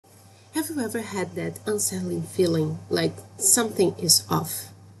Have you ever had that unsettling feeling like something is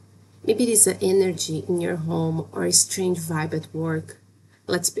off? Maybe it is an energy in your home or a strange vibe at work.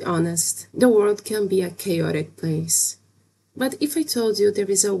 Let's be honest, the world can be a chaotic place. But if I told you there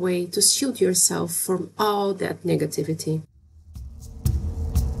is a way to shield yourself from all that negativity?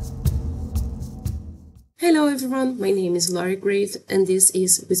 Hello everyone, my name is Laurie Grave and this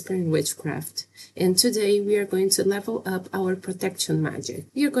is Whispering Witchcraft. And today we are going to level up our protection magic.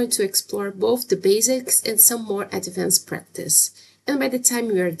 We are going to explore both the basics and some more advanced practice. And by the time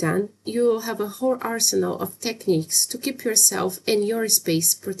we are done, you will have a whole arsenal of techniques to keep yourself and your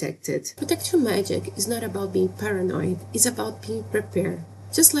space protected. Protection magic is not about being paranoid, it's about being prepared.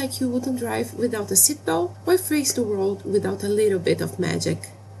 Just like you wouldn't drive without a seatbelt or face the world without a little bit of magic.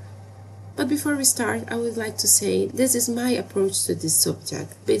 But before we start, I would like to say this is my approach to this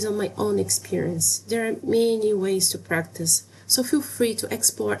subject, based on my own experience. There are many ways to practice, so feel free to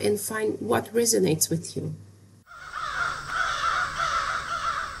explore and find what resonates with you.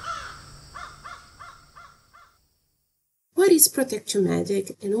 What is protection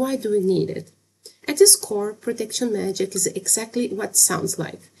magic and why do we need it? At its core, protection magic is exactly what it sounds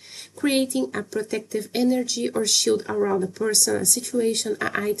like. Creating a protective energy or shield around a person, a situation,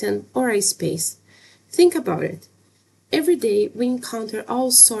 an item, or a space. Think about it. Every day we encounter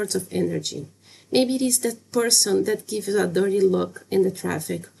all sorts of energy. Maybe it is that person that gives a dirty look in the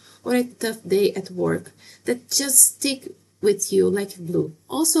traffic, or a tough day at work that just stick with you like glue.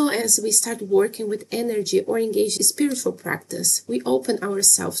 Also, as we start working with energy or engage in spiritual practice, we open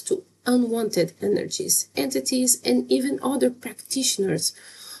ourselves to unwanted energies, entities, and even other practitioners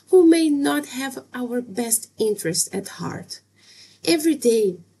who may not have our best interest at heart. Every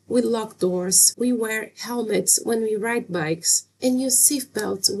day, we lock doors, we wear helmets when we ride bikes, and use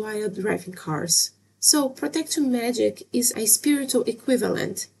seatbelts while driving cars. So, protection magic is a spiritual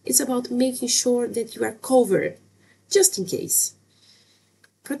equivalent. It's about making sure that you are covered, just in case.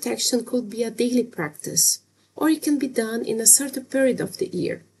 Protection could be a daily practice, or it can be done in a certain period of the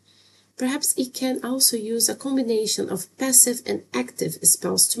year. Perhaps it can also use a combination of passive and active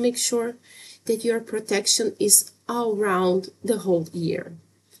spells to make sure that your protection is all round the whole year.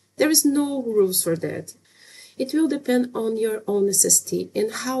 There is no rules for that. It will depend on your own necessity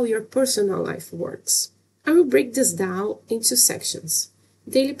and how your personal life works. I will break this down into sections: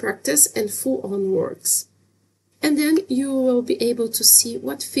 daily practice and full-on works. And then you will be able to see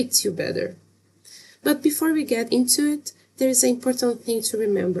what fits you better. But before we get into it, there is an important thing to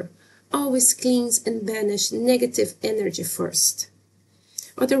remember. Always cleanse and banish negative energy first.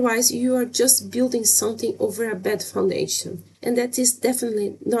 Otherwise, you are just building something over a bad foundation, and that is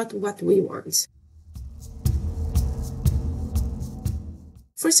definitely not what we want.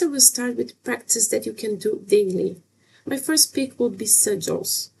 First, I will start with practice that you can do daily. My first pick would be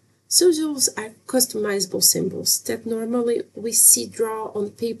sigils. Sigils are customizable symbols that normally we see drawn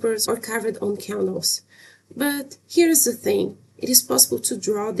on papers or carved on candles. But here's the thing. It is possible to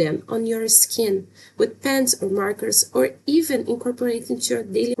draw them on your skin with pens or markers, or even incorporate into your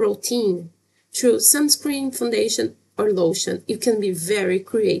daily routine. Through sunscreen, foundation, or lotion, you can be very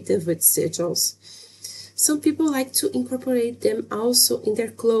creative with sigils. Some people like to incorporate them also in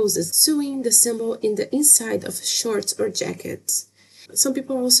their clothes, sewing the symbol in the inside of shorts or jackets. Some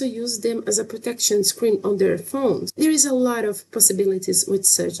people also use them as a protection screen on their phones. There is a lot of possibilities with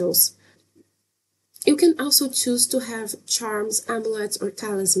sigils. You can also choose to have charms, amulets, or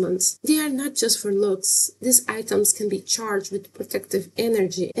talismans. They are not just for looks. These items can be charged with protective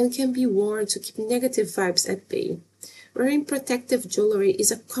energy and can be worn to keep negative vibes at bay. Wearing protective jewelry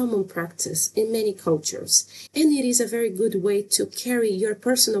is a common practice in many cultures, and it is a very good way to carry your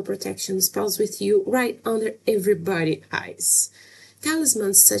personal protection spells with you right under everybody's eyes.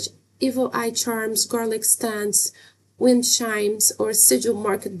 Talismans such as evil eye charms, garlic stands, wind chimes, or sigil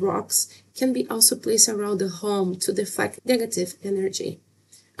marked rocks can be also placed around the home to deflect negative energy.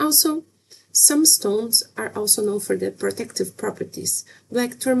 Also, some stones are also known for their protective properties.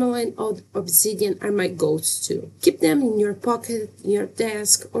 Black tourmaline or obsidian are my go-to. Keep them in your pocket, in your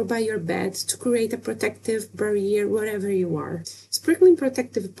desk, or by your bed to create a protective barrier wherever you are. Sprinkling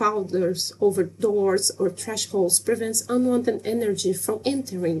protective powders over doors or thresholds prevents unwanted energy from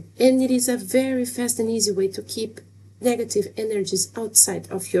entering, and it is a very fast and easy way to keep negative energies outside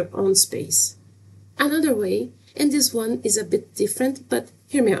of your own space. Another way, and this one is a bit different, but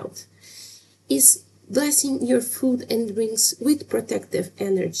hear me out, is blessing your food and drinks with protective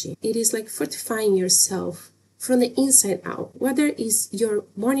energy. It is like fortifying yourself from the inside out. Whether it's your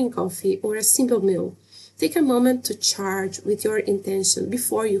morning coffee or a simple meal, take a moment to charge with your intention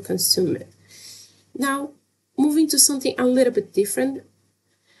before you consume it. Now, moving to something a little bit different,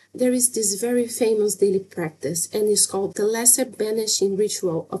 there is this very famous daily practice, and it's called the Lesser Banishing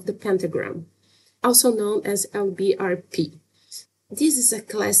Ritual of the Pentagram, also known as LBRP. This is a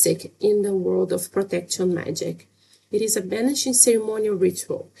classic in the world of protection magic. It is a banishing ceremonial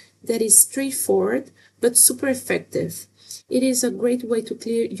ritual that is straightforward but super effective. It is a great way to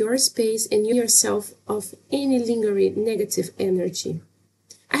clear your space and yourself of any lingering negative energy.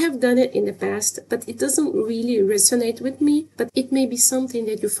 I have done it in the past, but it doesn't really resonate with me, but it may be something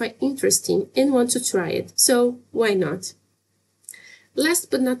that you find interesting and want to try it, so why not? Last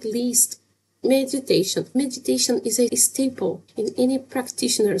but not least, meditation. Meditation is a staple in any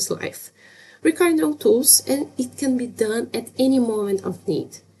practitioner's life. Require no tools, and it can be done at any moment of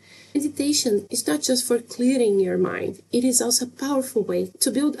need. Meditation is not just for clearing your mind, it is also a powerful way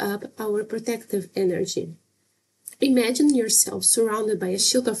to build up our protective energy. Imagine yourself surrounded by a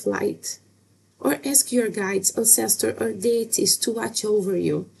shield of light, or ask your guides, ancestors, or deities to watch over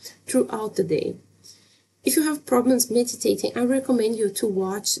you throughout the day. If you have problems meditating, I recommend you to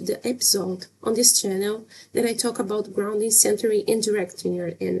watch the episode on this channel that I talk about grounding, centering, and directing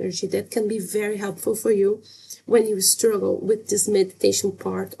your energy. That can be very helpful for you when you struggle with this meditation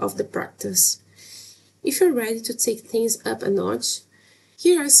part of the practice. If you're ready to take things up a notch,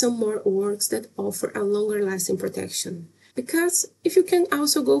 here are some more works that offer a longer lasting protection. Because if you can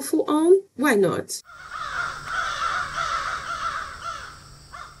also go full on, why not?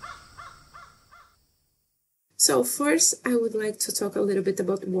 So first, I would like to talk a little bit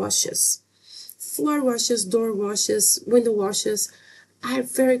about washes. Floor washes, door washes, window washes are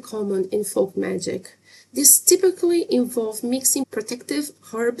very common in folk magic. These typically involve mixing protective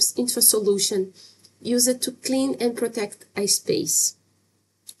herbs into a solution, used to clean and protect a space.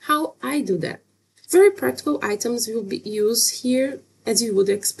 How I do that? Very practical items will be used here as you would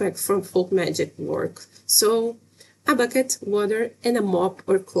expect from folk magic work. So a bucket, water, and a mop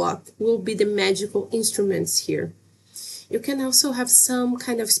or cloth will be the magical instruments here. You can also have some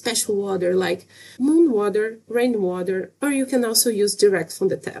kind of special water like moon water, rain water, or you can also use direct from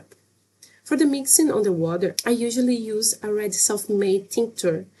the tap. For the mixing on the water, I usually use a red self-made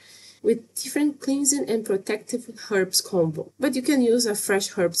tincture with different cleansing and protective herbs combo, but you can use a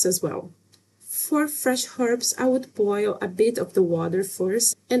fresh herbs as well. For fresh herbs, I would boil a bit of the water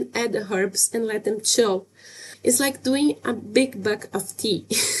first and add the herbs and let them chill. It's like doing a big bucket of tea.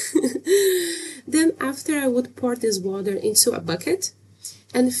 Then after I would pour this water into a bucket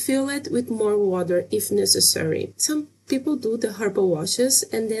and fill it with more water if necessary. Some people do the herbal washes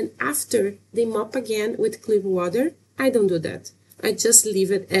and then after they mop again with clean water. I don't do that. I just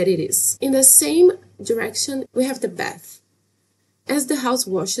leave it as it is. In the same direction, we have the bath. As the house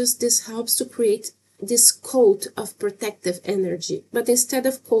washes, this helps to create this coat of protective energy. But instead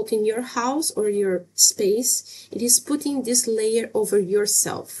of coating your house or your space, it is putting this layer over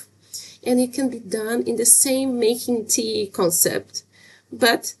yourself. And it can be done in the same making tea concept.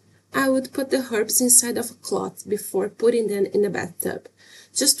 But I would put the herbs inside of a cloth before putting them in the bathtub,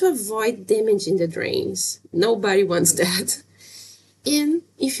 just to avoid damaging the drains. Nobody wants that. And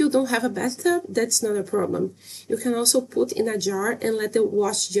if you don't have a bathtub, that's not a problem. You can also put in a jar and let it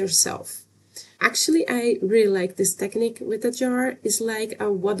wash yourself. Actually, I really like this technique with a jar. It's like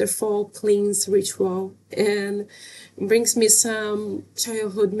a waterfall cleanse ritual and brings me some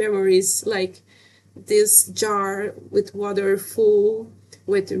childhood memories, like this jar with water full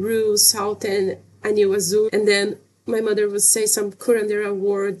with rue, salt, and anil azul. And then my mother would say some curandera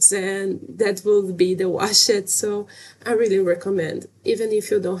words and that will be the wash it. So I really recommend. Even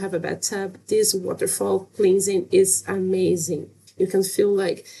if you don't have a bathtub, this waterfall cleansing is amazing. You can feel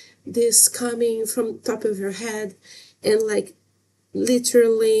like this coming from top of your head and like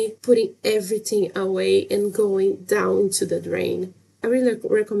literally putting everything away and going down to the drain. I really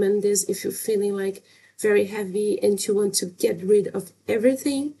recommend this if you're feeling like very heavy and you want to get rid of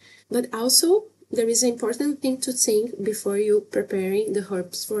everything. But also, there is an important thing to think before you preparing the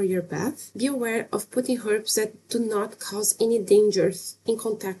herbs for your bath. Be aware of putting herbs that do not cause any dangers in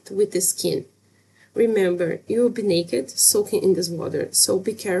contact with the skin. Remember, you will be naked, soaking in this water, so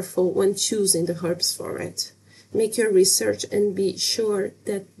be careful when choosing the herbs for it. Make your research and be sure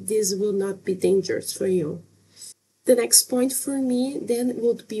that this will not be dangerous for you. The next point for me then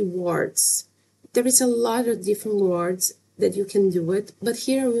would be wards. There is a lot of different wards that you can do it, but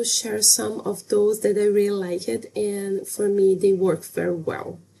here I will share some of those that I really like it, and for me they work very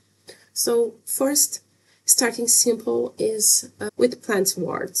well. So first, starting simple is with plant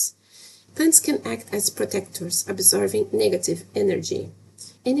wards. Plants can act as protectors, absorbing negative energy.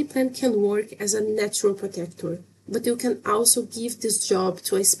 Any plant can work as a natural protector, but you can also give this job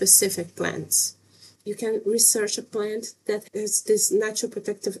to a specific plant. You can research a plant that has this natural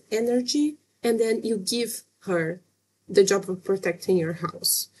protective energy, and then you give her the job of protecting your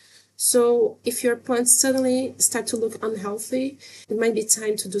house. So if your plants suddenly start to look unhealthy, it might be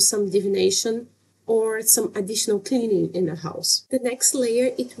time to do some divination or some additional cleaning in the house. The next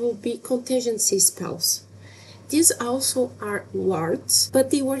layer, it will be contingency spells. These also are wards,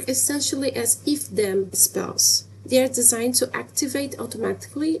 but they work essentially as if-then spells. They are designed to activate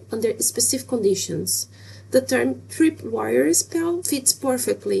automatically under specific conditions. The term tripwire spell fits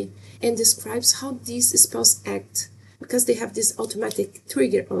perfectly and describes how these spells act, because they have this automatic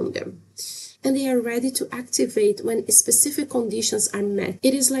trigger on them. And they are ready to activate when specific conditions are met.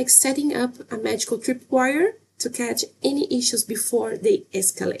 It is like setting up a magical tripwire to catch any issues before they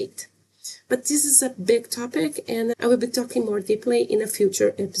escalate. But this is a big topic, and I will be talking more deeply in a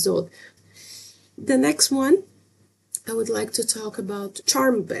future episode. The next one, I would like to talk about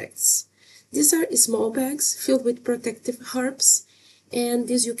charm bags. These are small bags filled with protective herbs, and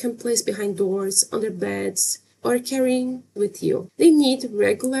these you can place behind doors, under beds, or carrying with you. They need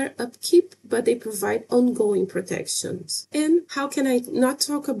regular upkeep, but they provide ongoing protections. And how can I not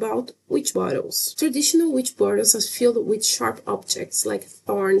talk about witch bottles? Traditional witch bottles are filled with sharp objects like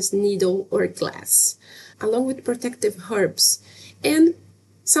thorns, needle, or glass, along with protective herbs, and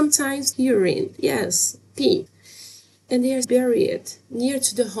sometimes urine, yes, pee. And they are buried near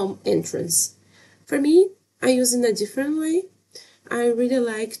to the home entrance. For me, I use it in a different way. I really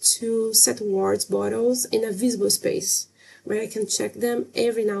like to set wards bottles in a visible space where I can check them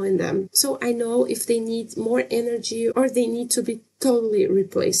every now and then, so I know if they need more energy or they need to be totally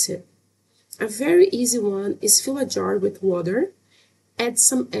replaced. A very easy one is fill a jar with water, add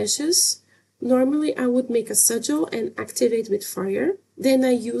some ashes. Normally I would make a sigil and activate with fire. Then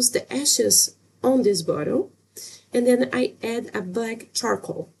I use the ashes on this bottle, and then I add a black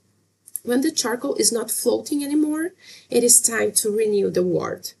charcoal. When the charcoal is not floating anymore, it is time to renew the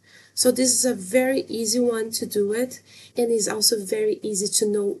ward. So this is a very easy one to do it, and is also very easy to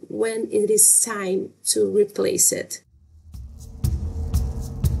know when it is time to replace it.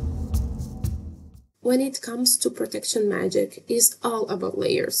 When it comes to protection magic, it's all about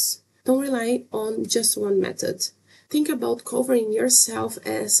layers. Don't rely on just one method. Think about covering yourself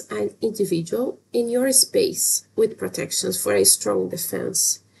as an individual in your space with protections for a strong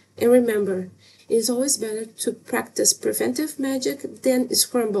defense. And remember, it is always better to practice preventive magic than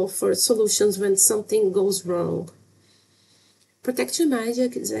scramble for solutions when something goes wrong. Protection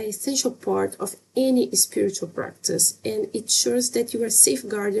magic is an essential part of any spiritual practice, and it ensures that you are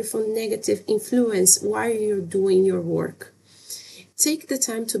safeguarded from negative influence while you're doing your work. Take the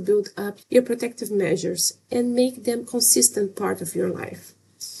time to build up your protective measures and make them a consistent part of your life.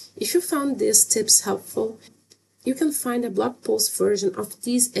 If you found these tips helpful, you can find a blog post version of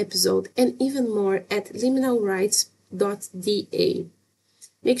this episode and even more at liminalrights.da.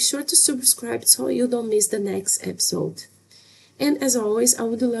 Make sure to subscribe so you don't miss the next episode. And as always, I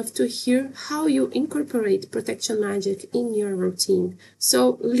would love to hear how you incorporate protection magic in your routine.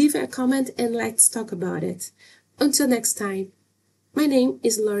 So leave a comment and let's talk about it. Until next time, my name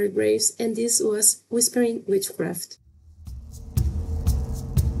is Laurie Graves and this was Whispering Witchcraft.